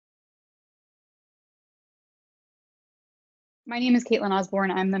My name is Kaitlin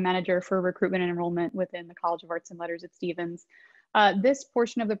Osborne. I'm the manager for recruitment and enrollment within the College of Arts and Letters at Stevens. This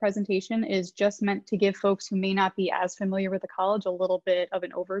portion of the presentation is just meant to give folks who may not be as familiar with the college a little bit of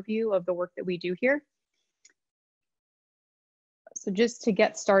an overview of the work that we do here. So just to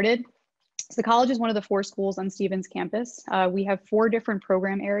get started, the college is one of the 4 schools on Stevens campus. We have 4 different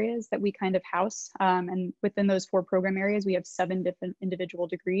program areas that we kind of house. And within those 4 program areas, we have 7 different individual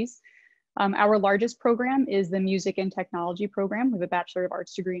degrees. Our largest program is the Music and Technology program. We have a Bachelor of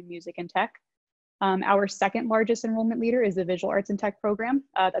Arts degree in Music and Tech. Our second largest enrollment leader is the Visual Arts and Tech program.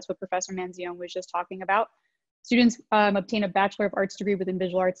 That's what Professor Manzione was just talking about. Students obtain a Bachelor of Arts degree within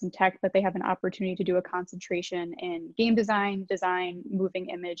Visual Arts and Tech, but they have an opportunity to do a concentration in game design, moving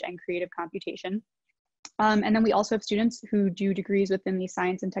image, and creative computation. And then we also have students who do degrees within the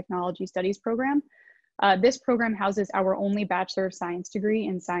Science and Technology Studies program. This program houses our only Bachelor of Science degree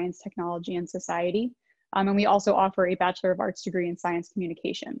in Science, Technology, and Society. And we also offer a Bachelor of Arts degree in Science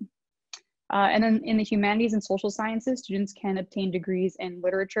Communication. And then in the Humanities and Social Sciences, students can obtain degrees in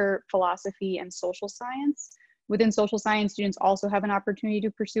Literature, Philosophy, and Social Science. Within Social Science, students also have an opportunity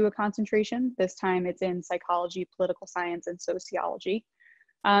to pursue a concentration. This time it's in Psychology, Political Science, and Sociology.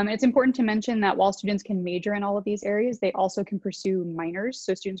 It's important to mention that while students can major in all of these areas, they also can pursue minors.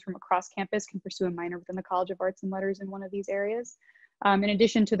 So students from across campus can pursue a minor within the College of Arts and Letters in one of these areas. In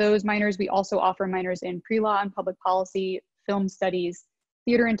addition to those minors, we also offer minors in pre-law and public policy, film studies,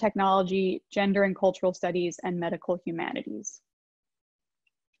 theater and technology, gender and cultural studies, and medical humanities.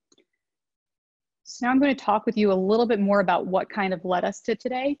 So now I'm going to talk with you a little bit more about what kind of led us to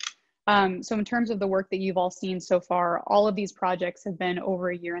today. So in terms of the work that you've all seen so far, all of these projects have been over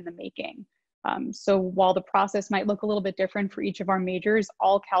a year in the making. So while the process might look a little bit different for each of our majors,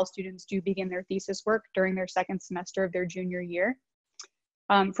 all Cal students do begin their thesis work during their second semester of their junior year.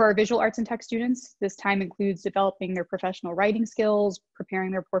 For our Visual Arts and Tech students, this time includes developing their professional writing skills,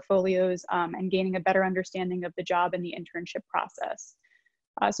 preparing their portfolios, and gaining a better understanding of the job and the internship process.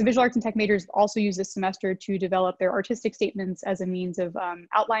 So Visual Arts and Tech majors also use this semester to develop their artistic statements as a means of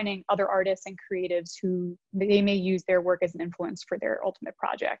outlining other artists and creatives who they may use their work as an influence for their ultimate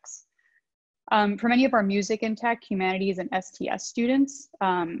projects. For many of our Music and Tech, Humanities, and STS students,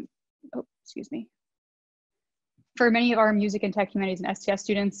 For many of our Music and Tech, Humanities, and STS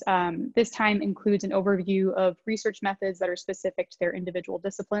students, this time includes an overview of research methods that are specific to their individual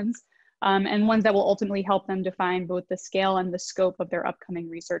disciplines, and ones that will ultimately help them define both the scale and the scope of their upcoming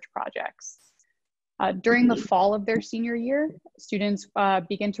research projects. During the fall of their senior year, students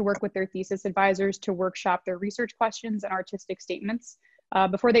begin to work with their thesis advisors to workshop their research questions and artistic statements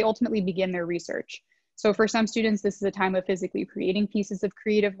before they ultimately begin their research. So for some students, this is a time of physically creating pieces of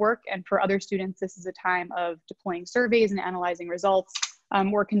creative work, and for other students, this is a time of deploying surveys and analyzing results,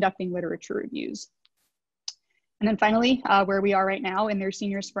 or conducting literature reviews. And then finally, where we are right now in their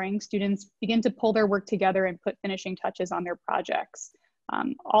senior spring, students begin to pull their work together and put finishing touches on their projects.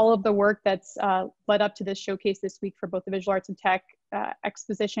 All of the work that's led up to this showcase this week for both the Visual Arts and Tech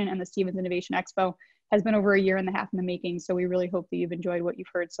Exposition and the Stevens Innovation Expo has been over a year and a half in the making, so we really hope that you've enjoyed what you've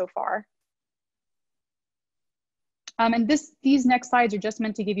heard so far. And these next slides are just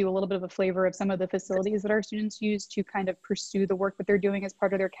meant to give you a little bit of a flavor of some of the facilities that our students use to kind of pursue the work that they're doing as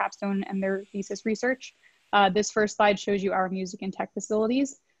part of their capstone and their thesis research. This first slide shows you our Music and Tech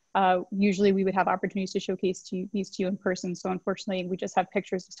facilities. Usually we would have opportunities to showcase these to you in person, so unfortunately we just have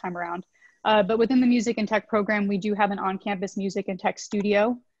pictures this time around. But within the Music and Tech program, we do have an on-campus Music and Tech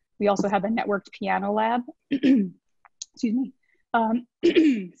studio. We also have a networked piano lab, excuse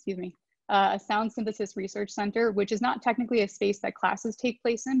me, a sound synthesis research center, which is not technically a space that classes take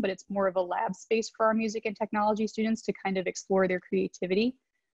place in, but it's more of a lab space for our music and technology students to kind of explore their creativity.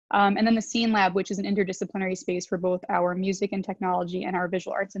 And then the Scene Lab, which is an interdisciplinary space for both our music and technology and our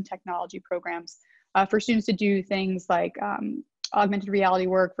visual arts and technology programs, for students to do things like augmented reality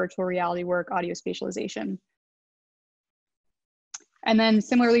work, virtual reality work, audio spatialization. And then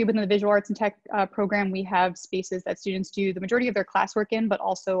similarly within the visual arts and tech program, we have spaces that students do the majority of their classwork in, but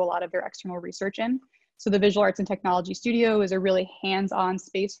also a lot of their external research in. So the Visual Arts and Technology Studio is a really hands-on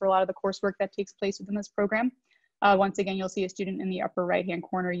space for a lot of the coursework that takes place within this program. Once again, you'll see a student in the upper right-hand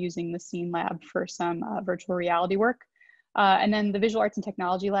corner using the Scene Lab for some virtual reality work. And then the Visual Arts and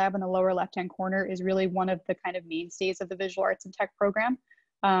Technology Lab in the lower left-hand corner is really one of the kind of mainstays of the Visual Arts and Tech program.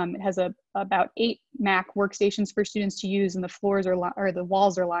 It has about 8 Mac workstations for students to use, and the floors are the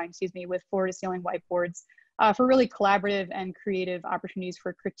walls are lined, excuse me, with floor-to-ceiling whiteboards for really collaborative and creative opportunities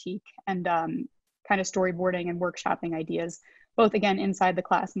for critique and kind of storyboarding and workshopping ideas, both again inside the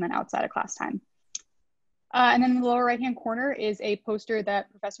class and then outside of class time. And then in the lower right-hand corner is a poster that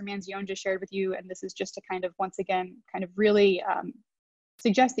Professor Manzione just shared with you. And this is just to kind of, once again, kind of really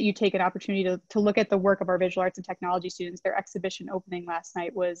suggest that you take an opportunity to look at the work of our visual arts and technology students. Their exhibition opening last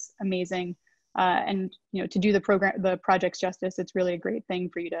night was amazing. And to do the projects justice, it's really a great thing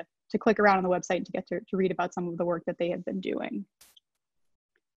for you to click around on the website and to get to read about some of the work that they have been doing.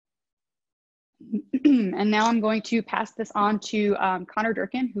 And now I'm going to pass this on to Connor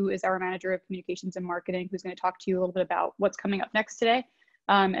Durkin, who is our manager of communications and marketing, who's going to talk to you a little bit about what's coming up next today,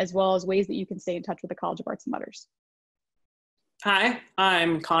 as well as ways that you can stay in touch with the College of Arts and Letters. Hi,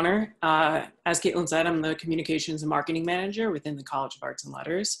 I'm Connor. As Kaitlin said, I'm the communications and marketing manager within the College of Arts and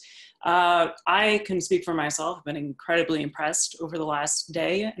Letters. I can speak for myself. I've been incredibly impressed over the last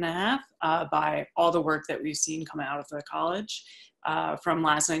day and a half by all the work that we've seen come out of the college. From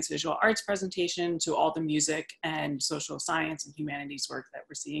last night's visual arts presentation to all the music and social science and humanities work that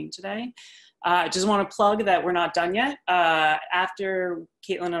we're seeing today. I just want to plug that we're not done yet. After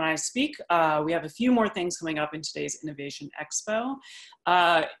Kaitlin and I speak, we have a few more things coming up in today's Innovation Expo.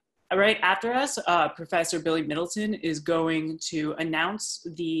 Right after us, Professor Billy Middleton is going to announce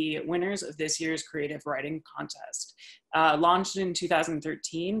the winners of this year's creative writing contest. Launched in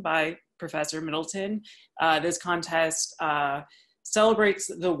 2013 by Professor Middleton, this contest celebrates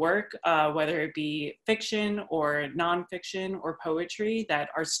the work, whether it be fiction or nonfiction or poetry, that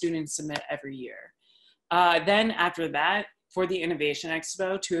our students submit every year. Then after that, for the Innovation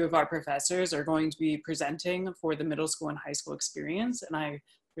Expo, 2 of our professors are going to be presenting for the middle school and high school experience, and I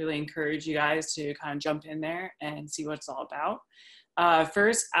really encourage you guys to kind of jump in there and see what it's all about.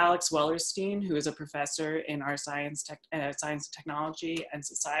 First, Alex Wellerstein, who is a professor in our science, technology, and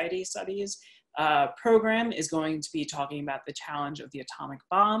society studies program, is going to be talking about the challenge of the atomic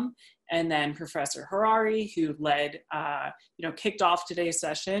bomb. And then Professor Harari, who led, kicked off today's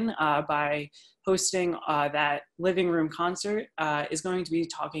session by hosting that living room concert, is going to be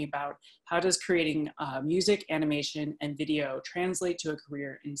talking about how does creating music, animation, and video translate to a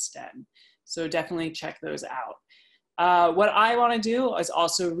career in STEM. So definitely check those out. What I want to do is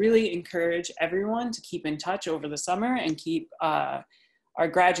also really encourage everyone to keep in touch over the summer and keep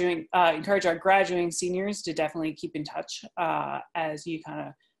encourage our graduating seniors to definitely keep in touch as you kind of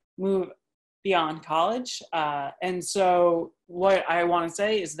move beyond college. And so what I want to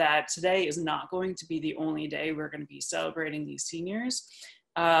say is that today is not going to be the only day we're going to be celebrating these seniors.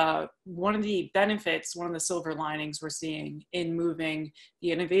 One of the benefits, one of the silver linings we're seeing in moving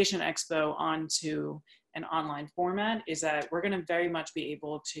the Innovation Expo onto an online format is that we're going to very much be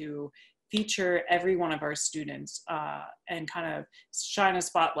able to feature every one of our students and kind of shine a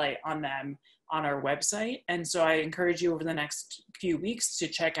spotlight on them on our website. And so I encourage you over the next few weeks to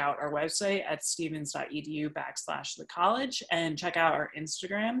check out our website at stevens.edu/thecollege and check out our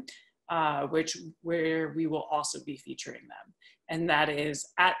Instagram, where we will also be featuring them. And that is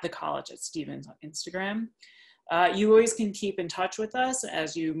at the college at Stevens on Instagram. You always can keep in touch with us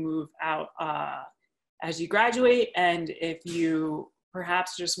as you move out, as you graduate. And if you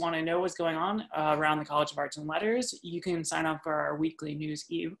perhaps just want to know what's going on around the College of Arts and Letters, you can sign up for our weekly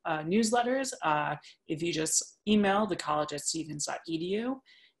newsletters if you just email thecollege@stevens.edu.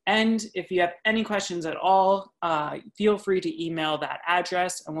 And if you have any questions at all, feel free to email that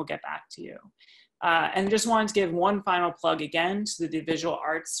address and we'll get back to you. And just wanted to give one final plug again to the visual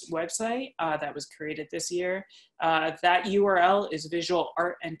arts website that was created this year. That URL is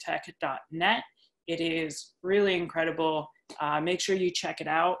visualartandtech.net. It is really incredible. Make sure you check it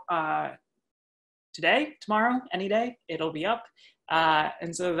out today, tomorrow, any day, it'll be up.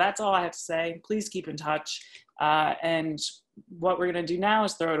 And so that's all I have to say. Please keep in touch. And what we're going to do now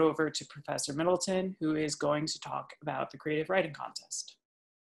is throw it over to Professor Middleton, who is going to talk about the creative writing contest.